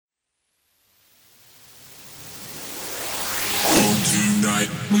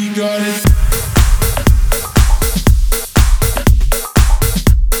right, we got it.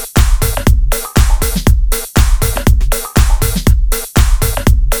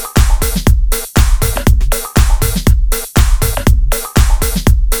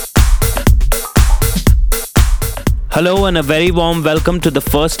 Hello and a very warm welcome to the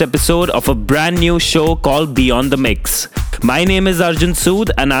first episode of a brand new show called Beyond the Mix. My name is Arjun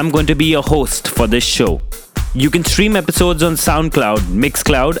Sood and I'm going to be your host for this show. You can stream episodes on SoundCloud,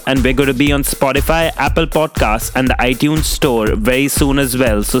 Mixcloud, and we're going to be on Spotify, Apple Podcasts and the iTunes Store very soon as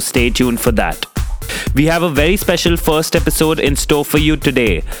well, so stay tuned for that. We have a very special first episode in store for you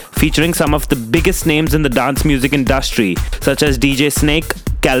today, featuring some of the biggest names in the dance music industry, such as DJ Snake,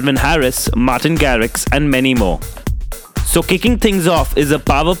 Calvin Harris, Martin Garrix, and many more. So kicking things off is a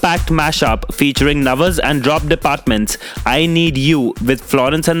power-packed mashup featuring Navaz and Drop Department's I Need You with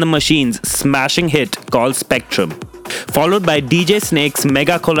Florence and the Machine's smashing hit called Spectrum. Followed by DJ Snake's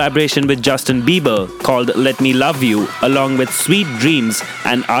mega collaboration with Justin Bieber called Let Me Love You, along with Swede Dreams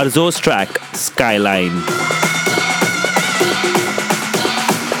and Arzo's track Skyline.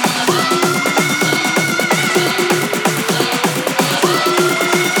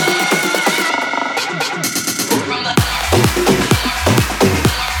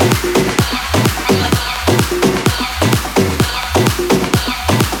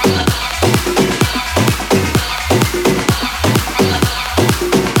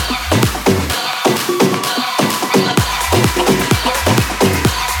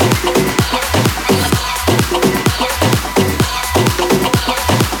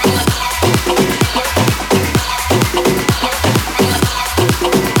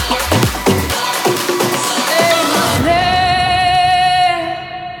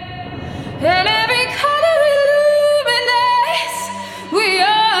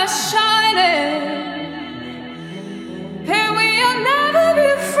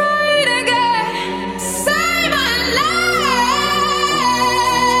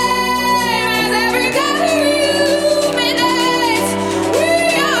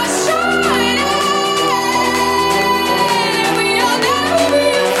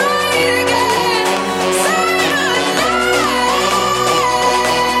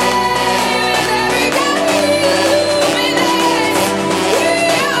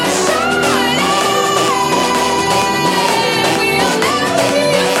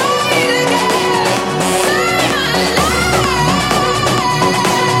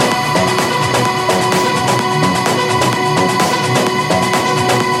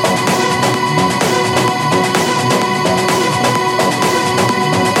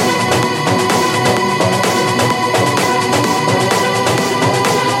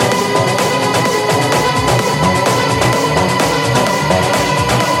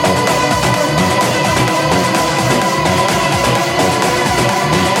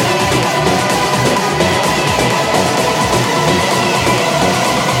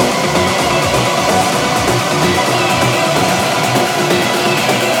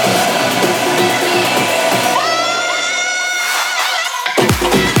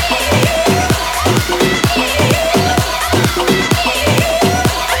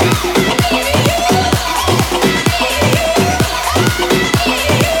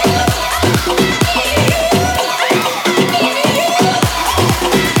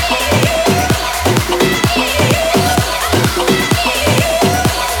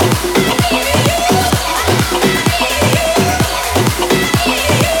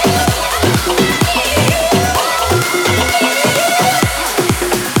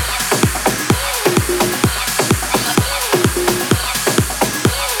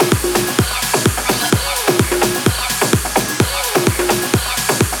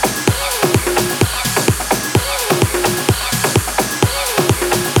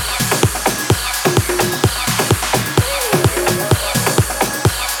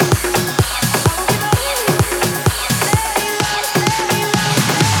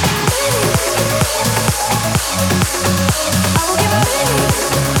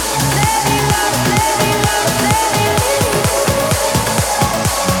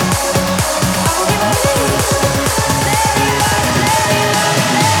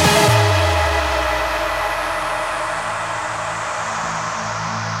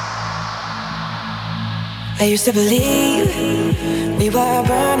 I used to believe we were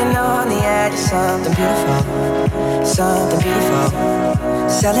burning on the edge of something beautiful, something beautiful.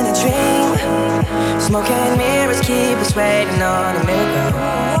 Selling a dream, smoking mirrors keep us waiting on a miracle,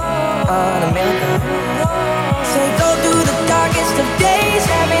 on a miracle. So go through the darkest of days,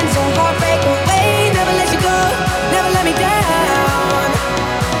 having some heartbreak away. Never let you go, never let me down.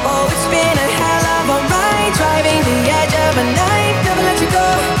 Oh, it's been a hell of a ride, driving the edge of a knife. Never let you go.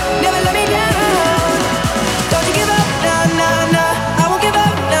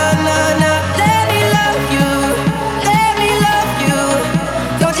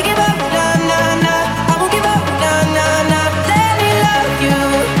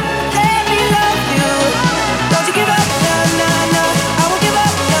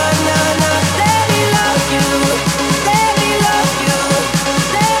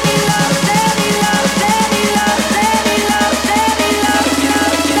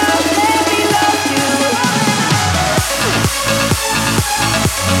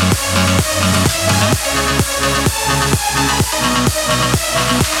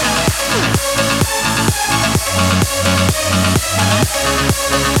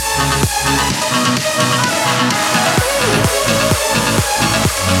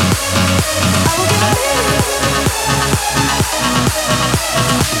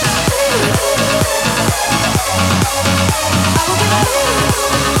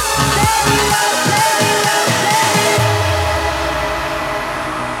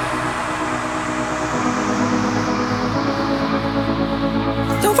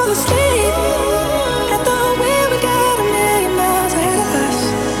 asleep. At the wheel, we got a million miles ahead of us.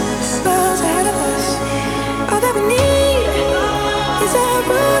 Miles ahead of us. All that we need is a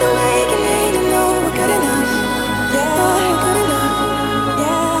rude awakening to know we're good enough. Yeah, we're good enough.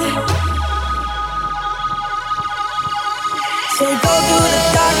 Yeah. So we go through the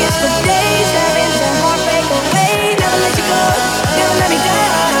darkest of days, having to heartbreak away. Never let you go, never let me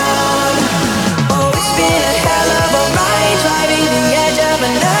down. Oh, it's been a hell of a ride, driving the edge of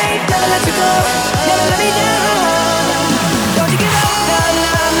a knife. Never let you go, never let me down. Don't you give up, no,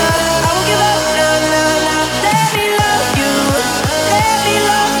 no, no. I won't give up, no, no, no. Let me love you, let me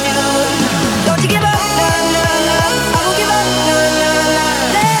love you. Don't you give up, no, no, no. I won't give up, no, no, no.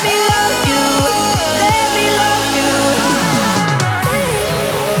 Let me love you, let me love you.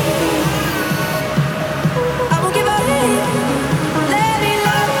 I won't give up. Let me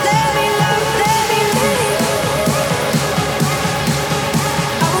love, let me love, let me live.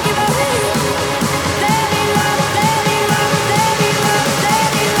 I won't give up. Let me love, let me love, let me love, let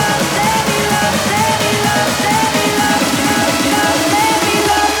me love, let me love, let me love, let me love, let me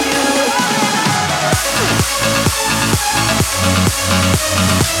love you.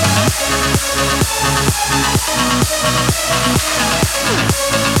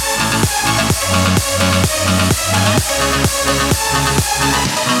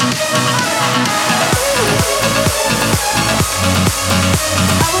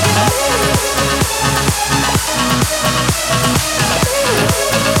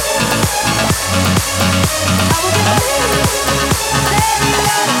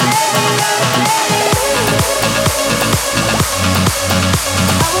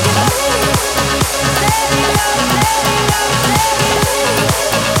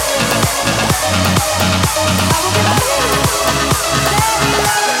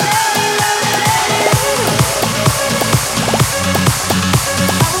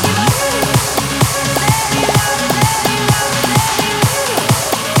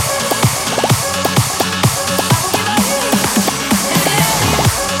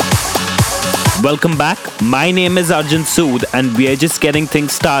 Welcome back. My name is Arjun Sood and we are just getting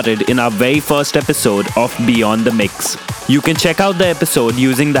things started in our very first episode of Beyond the Mix. You can check out the episode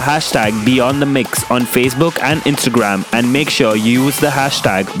using the hashtag Beyond the Mix on Facebook and Instagram, and make sure you use the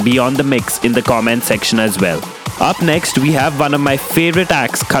hashtag Beyond the Mix in the comment section as well. Up next, we have one of my favorite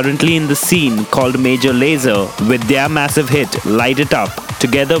acts currently in the scene called Major Lazer with their massive hit Light It Up,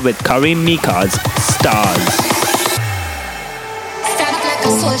 together with Karim Mika's Stars. A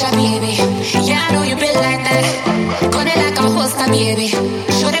soldier, baby. Yeah, I know you built like that. Gun it like a holster, baby.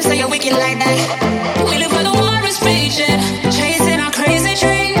 Show them say you're wicked like that. We live where the war is raging, chasing our crazy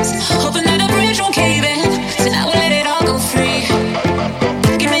dreams, hoping that the bridge won't cave in. Tonight we'll let it all go free.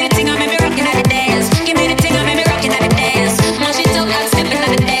 Give me the thing, I made me rockin' at the dance. Give me the thing, I made me rockin' at the dance. Now she talk like stepping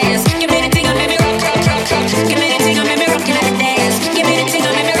at the dance. Give me the thing, I made me rock, rock, rock, rock. Give me the thing, I made me rockin' at the dance. Give me the thing,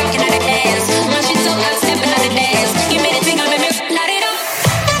 I made me rockin' at the dance. Now she talk like stepping at the dance. Give me the thing, I made me light it up.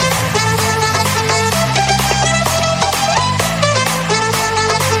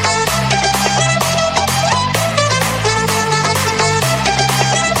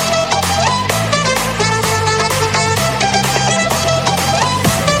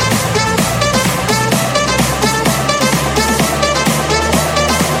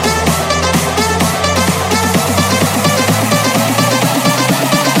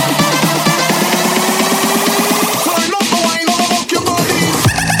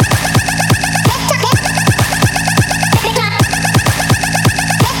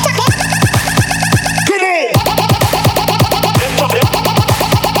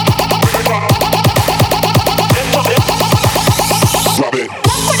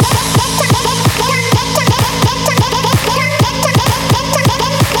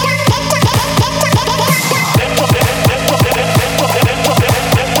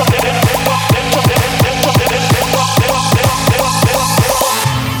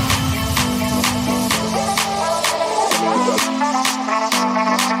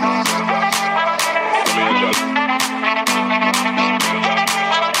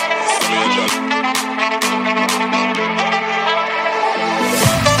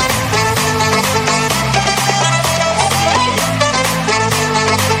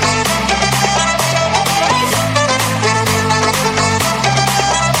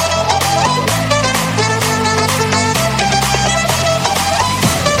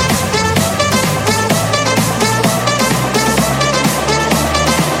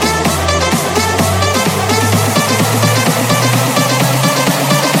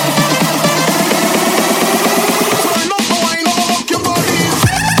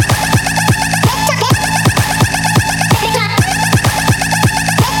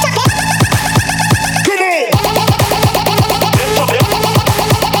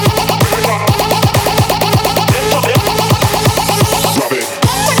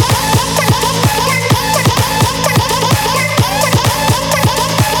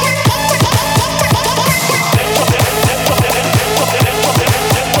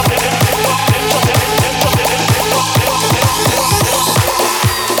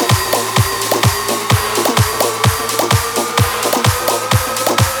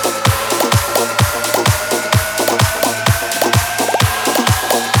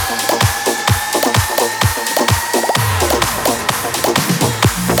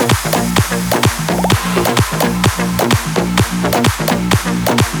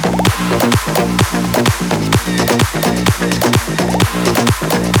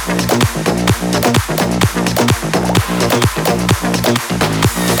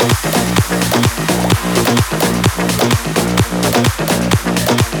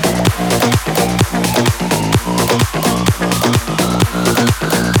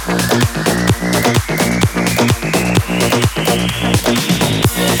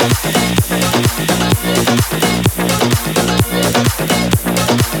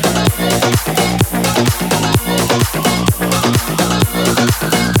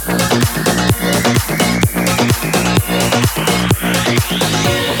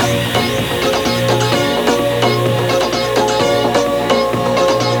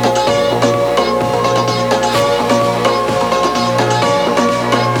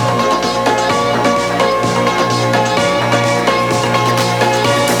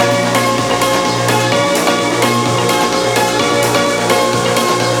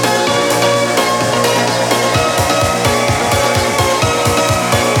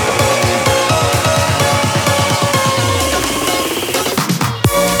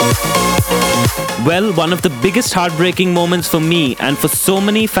 Well, one of the biggest heartbreaking moments for me and for so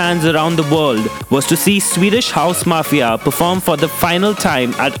many fans around the world was to see Swedish house Mafia perform for the final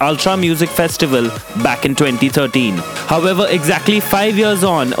time at Ultra Music Festival back in 2013. However, exactly 5 years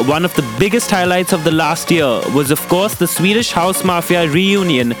on, one of the biggest highlights of the last year was of course the Swedish house Mafia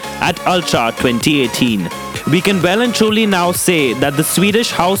reunion at Ultra 2018. We can well and truly now say that the Swedish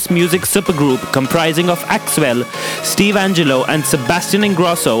house music supergroup comprising of Axel, Steve Angelo and Sebastian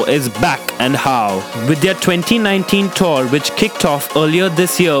Ingrosso is back, and how. With their 2019 tour, which kicked off earlier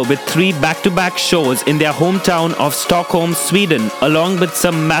this year with 3 back-to-back shows in their hometown of Stockholm, Sweden, along with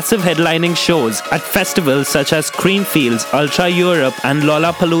some massive headlining shows at festivals such as Creamfields, Ultra Europe and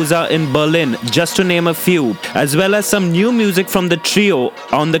Lollapalooza in Berlin, just to name a few, as well as some new music from the trio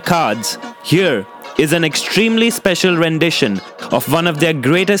on the cards. Here is an extremely special rendition of one of their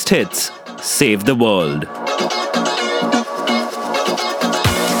greatest hits, Save the World.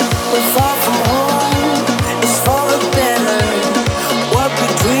 We're far from home, it's for the better. What we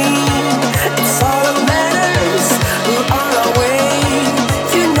dream, it's all that matters. We're on our way,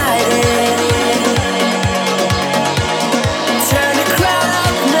 united. Turn the crowd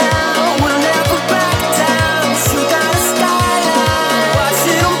up now, we'll never back down. Shoot down the skyline, watch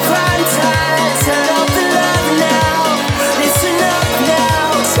it on prime time. Turn up the love now, listen up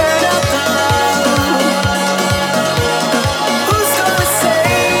now. Turn up the love. Who's gonna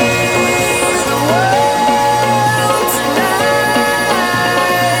save the world tonight?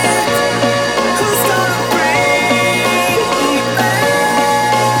 Who's gonna bring me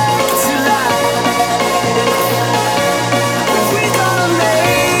back to life? We're gonna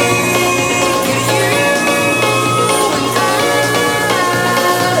make it, you and I.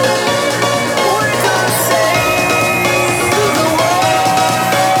 We're gonna save the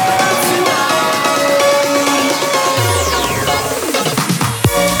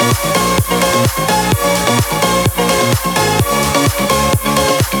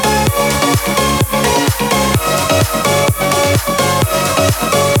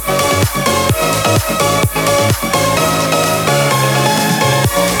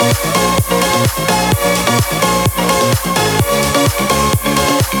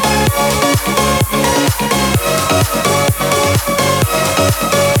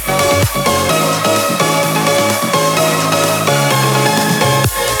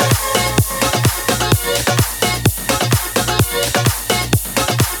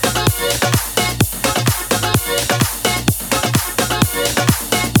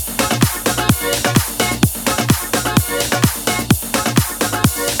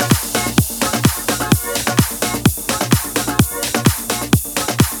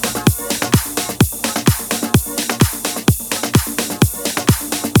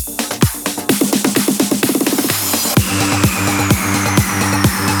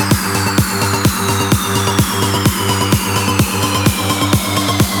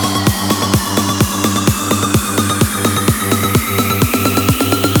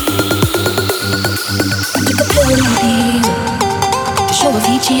to show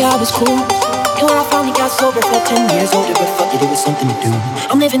Avicii I was cool. And when I finally got sober, felt 10 years older, but fuck it, it was something to do.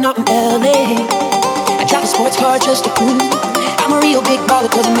 I'm living out in LA. I drive a sports car just to prove I'm a real big baller,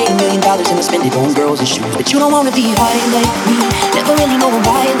 cause I made $1 million and I spend it on girls and shoes. But you don't wanna be high like me, never really know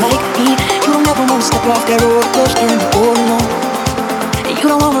why like me. You don't ever wanna step off that roller coaster and be all alone. And you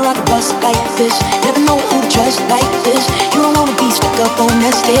don't wanna rock a bus like this, never know who to trust like this. You don't wanna be stuck up on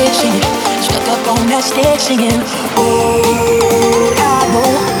that stage singing, stuck up on that stage singing. Oh, I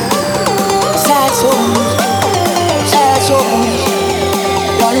know sad songs,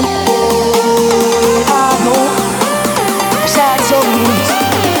 darling. Oh, I know sad songs,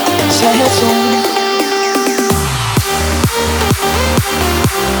 sad songs.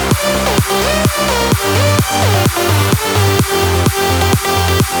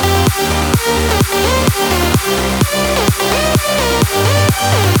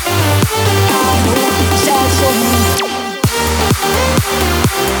 Sad songs.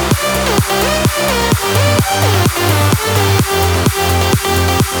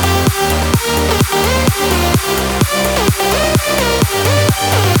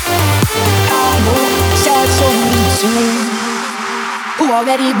 Who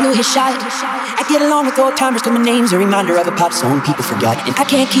already blew his shot. I get along with old timers cause my name's a reminder of a pop song people forgot. And I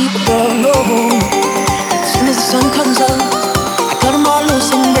can't keep a girl, no. As soon as the sun comes up, I cut them all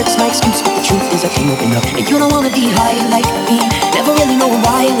loose and breaks my excuse. But the truth is I can't open up. And you don't wanna be high like me, never really know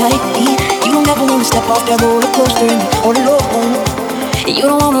why like me. You don't ever wanna step off that roller coaster and be all alone. And you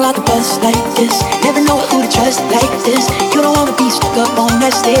don't wanna like a bus like this, never know who to trust like this. You don't wanna be stuck up on that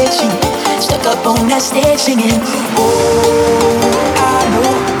stage singing, stuck up on that stage singing. Oh, I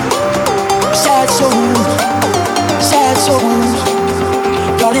know sad songs,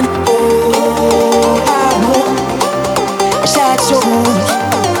 darling. Oh, I know sad songs,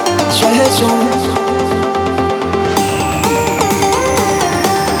 sad songs.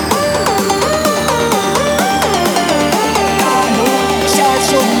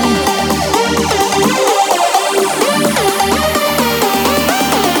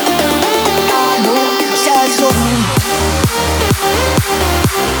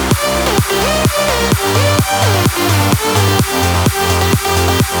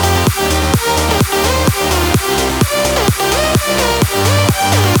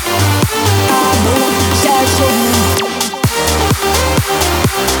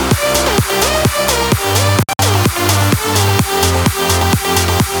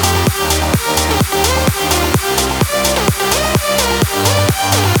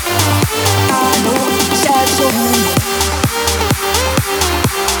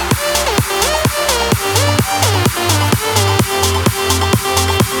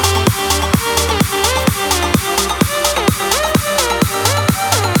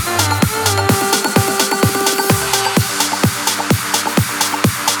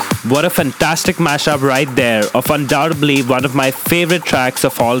 What a fantastic mashup right there of undoubtedly one of my favorite tracks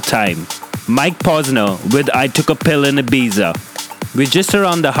of all time. Mike Posner with I Took a Pill in Ibiza. We're just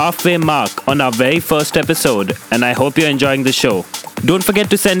around the halfway mark on our very first episode, and I hope you're enjoying the show. Don't forget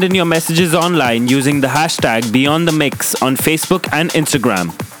to send in your messages online using the hashtag #BeyondTheMix on Facebook and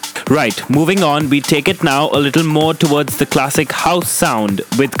Instagram. Right, moving on, we take it now a little more towards the classic house sound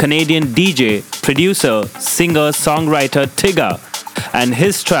with Canadian DJ, producer, singer, songwriter Tiga and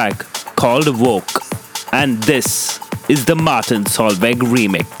his track called Woke. And this is the Martin Solveig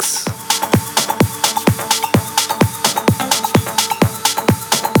remix.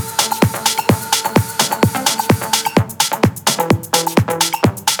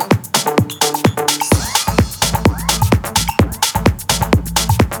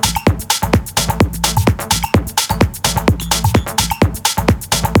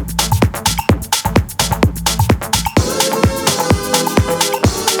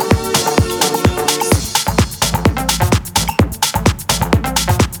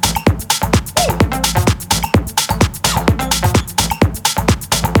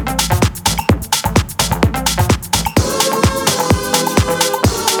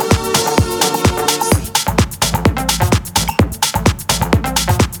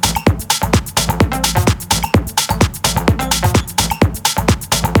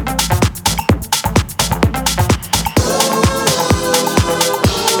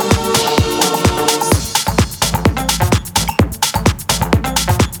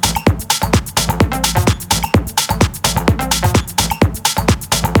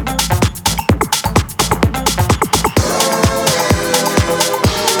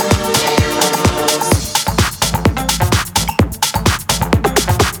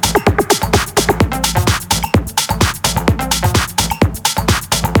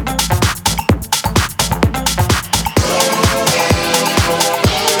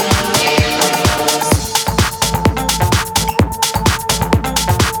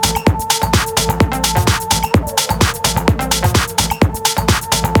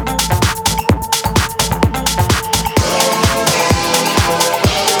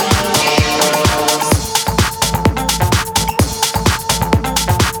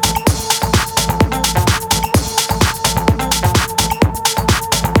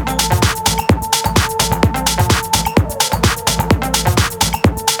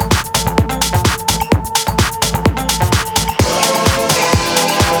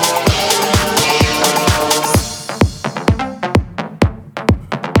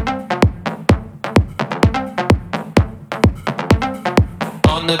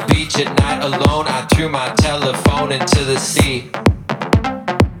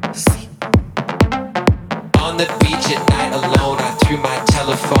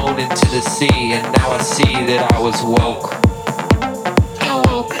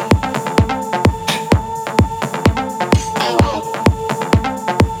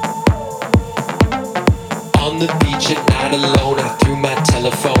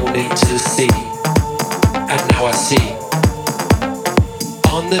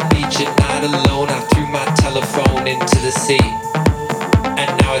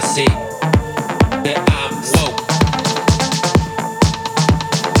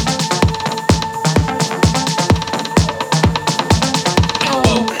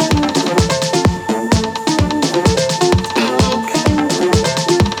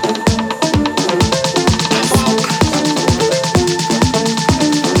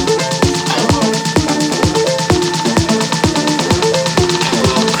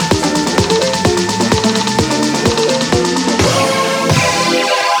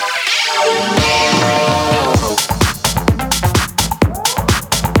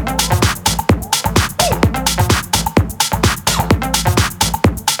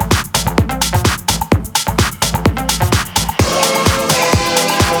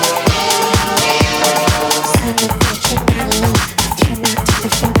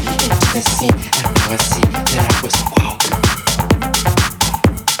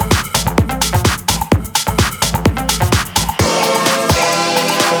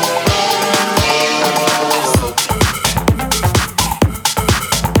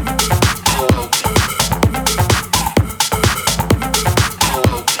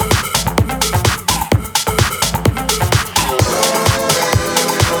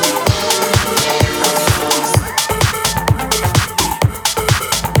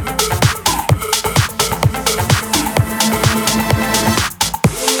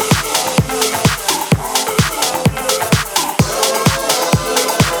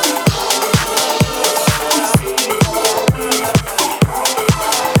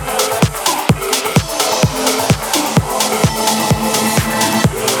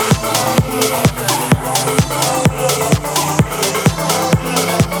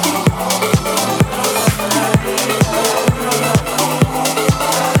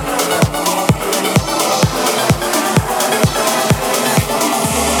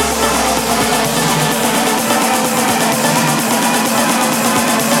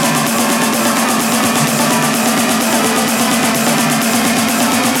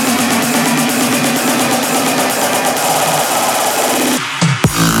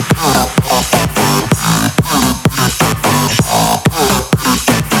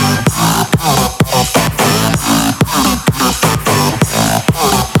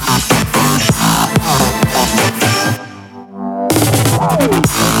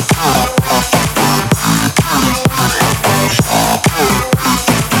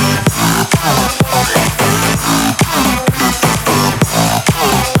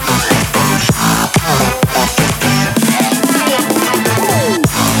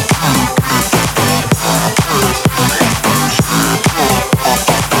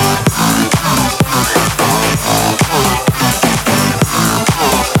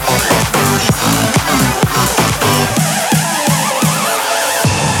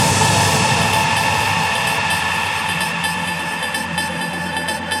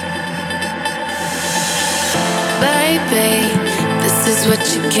 baby, this is what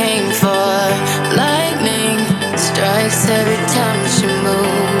you came for. Lightning strikes every time she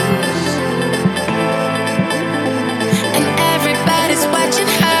moves, and everybody's watching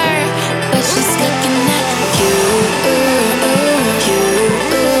her, but she's looking at you, you,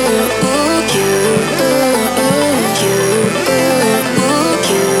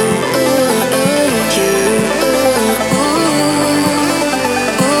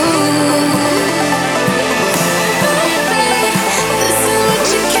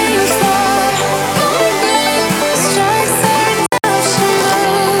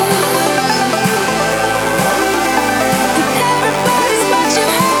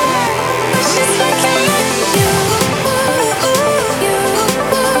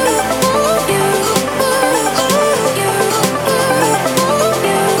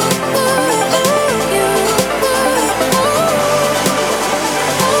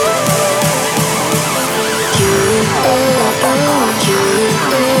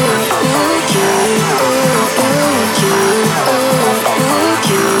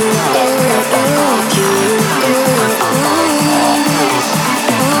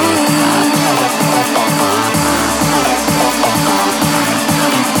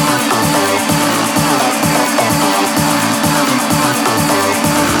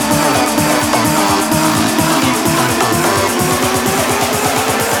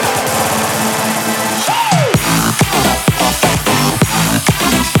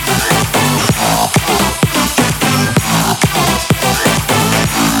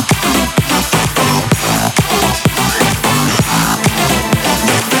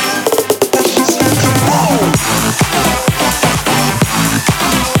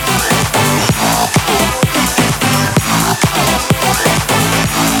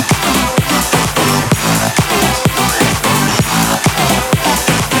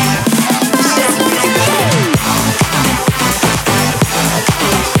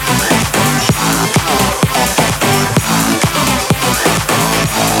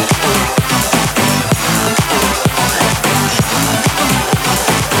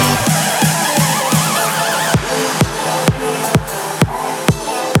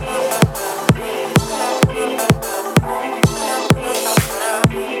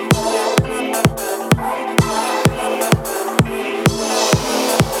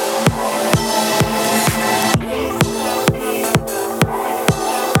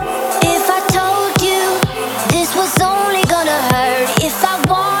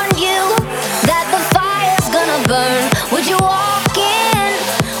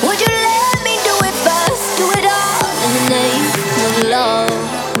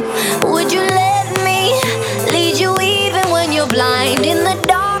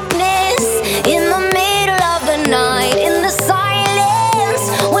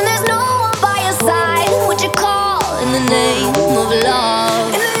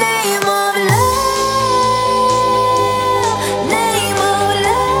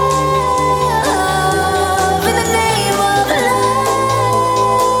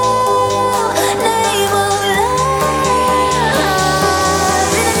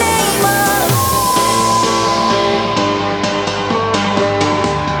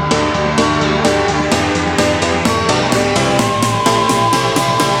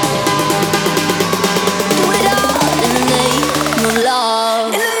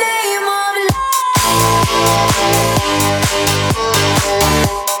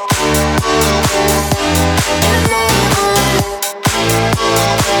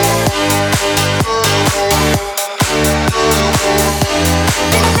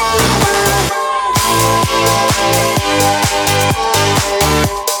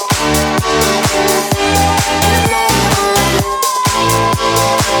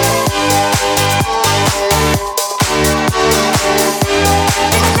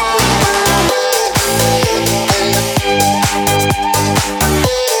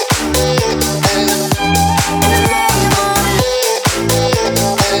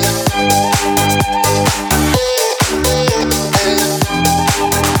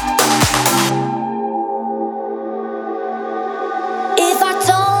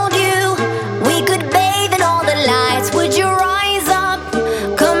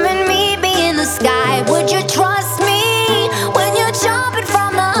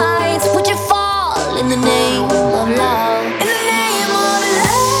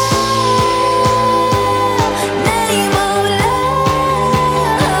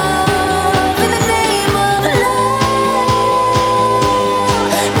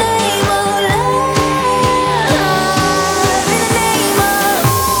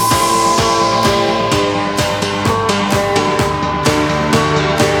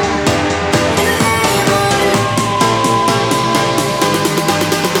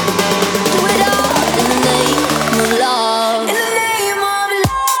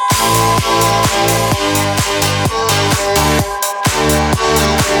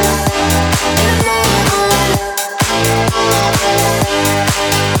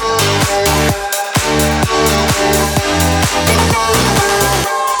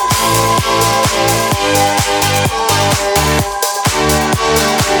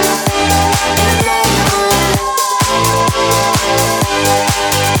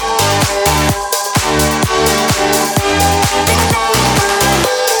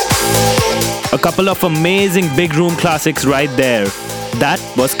 couple of amazing big room classics right there. That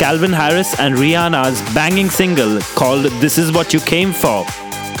was Calvin Harris and Rihanna's banging single called This Is What You Came For,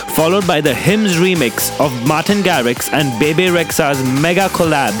 followed by the Hymns remix of Martin Garrix and Bebe Rexha's mega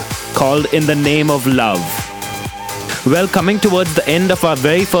collab called In the Name of Love. Well, coming towards the end of our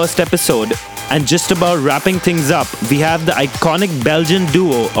very first episode, and just about wrapping things up, we have the iconic Belgian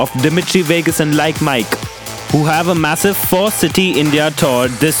duo of Dimitri Vegas and Like Mike, who have a massive 4-city India tour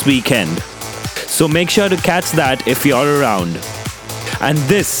this weekend. So make sure to catch that if you're around. And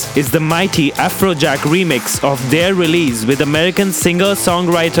this is the mighty Afrojack remix of their release with American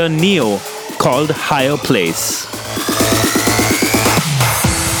singer-songwriter Neo called Higher Place.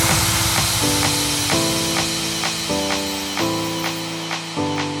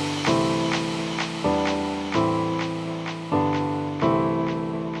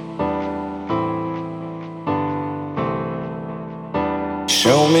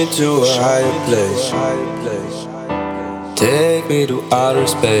 Show me to a higher place. Take me to outer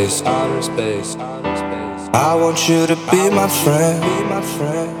space. I want you to be my friend.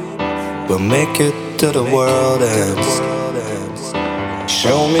 We'll make it till the world ends.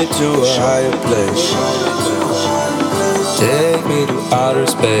 Show me to a higher place. Take me to outer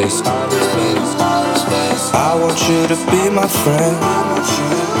space. I want you to be my friend.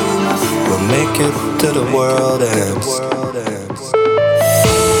 We'll make it till the world ends.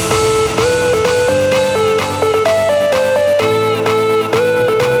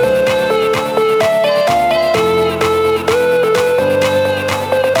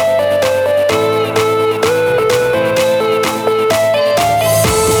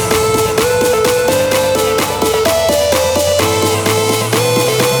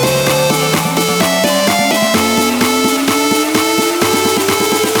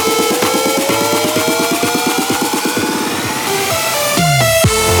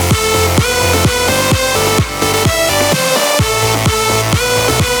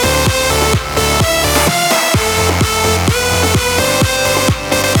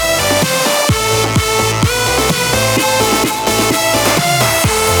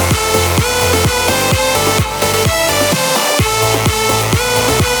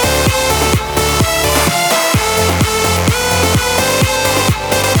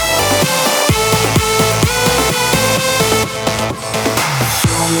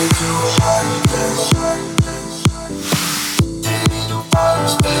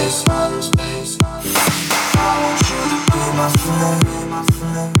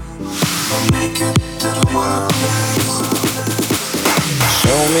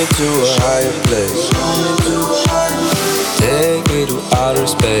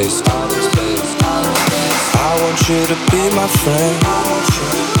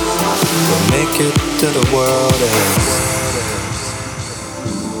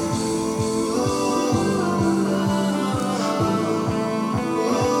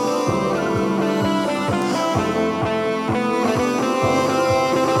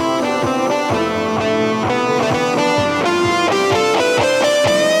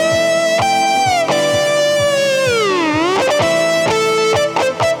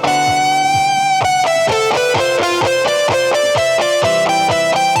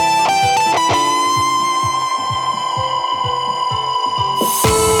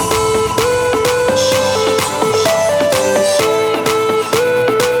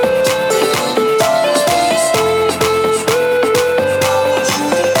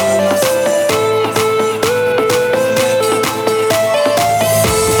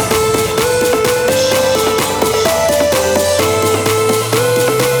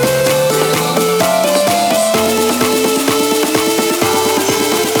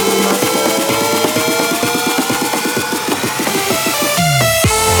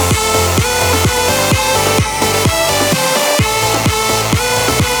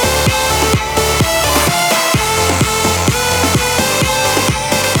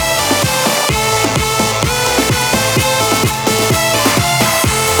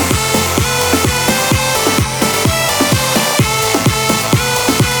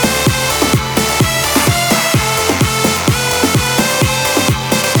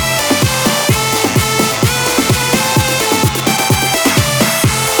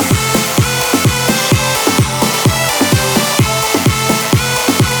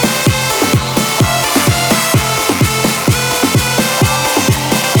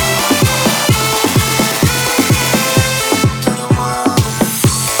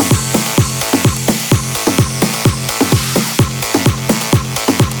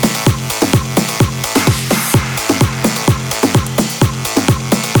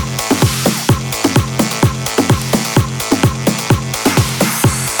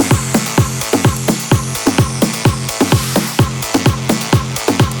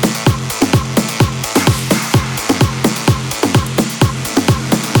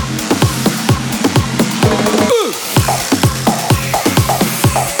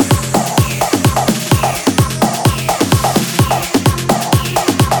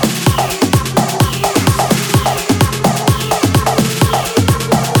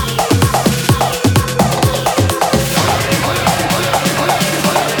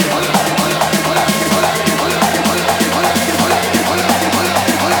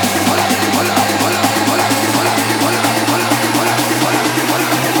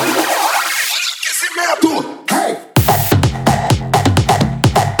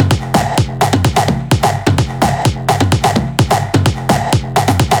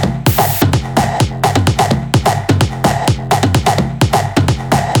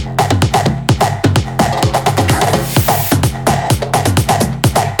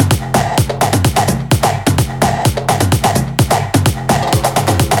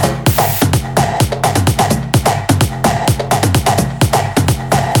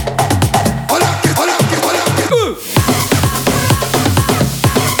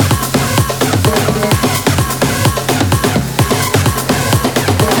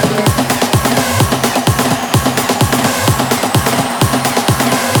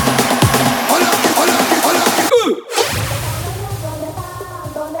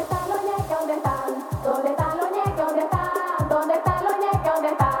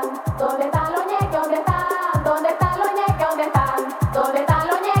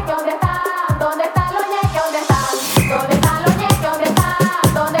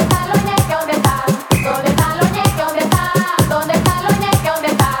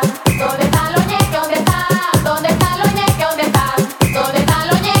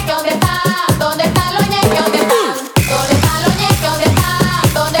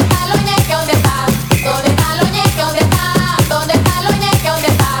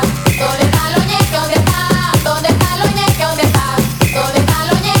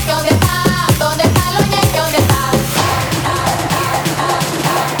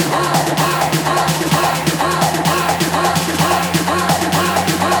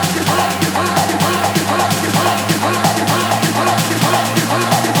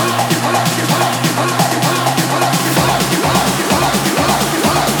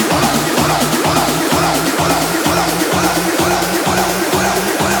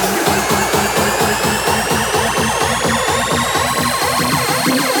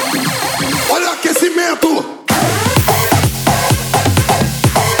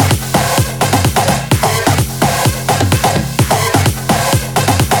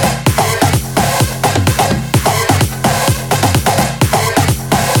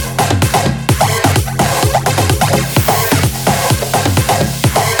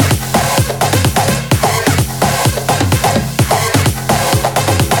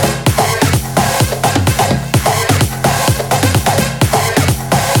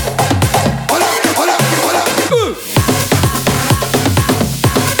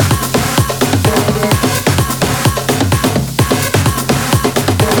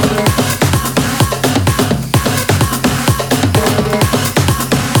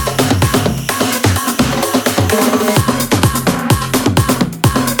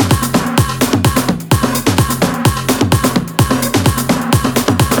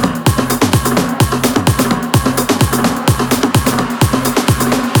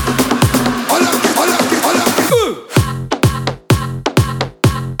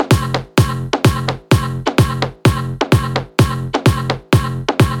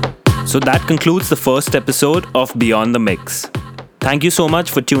 So that concludes the first episode of Beyond the Mix. Thank you so much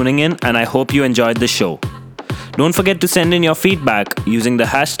for tuning in, and I hope you enjoyed the show. Don't forget to send in your feedback using the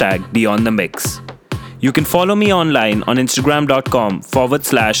hashtag BeyondTheMix. You can follow me online on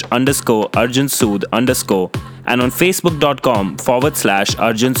Instagram.com/_ArjunSood_ and on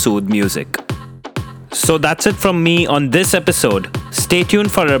Facebook.com/ArjunSoodMusic. So that's it from me on this episode. Stay tuned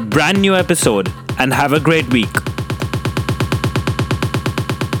for a brand new episode and have a great week.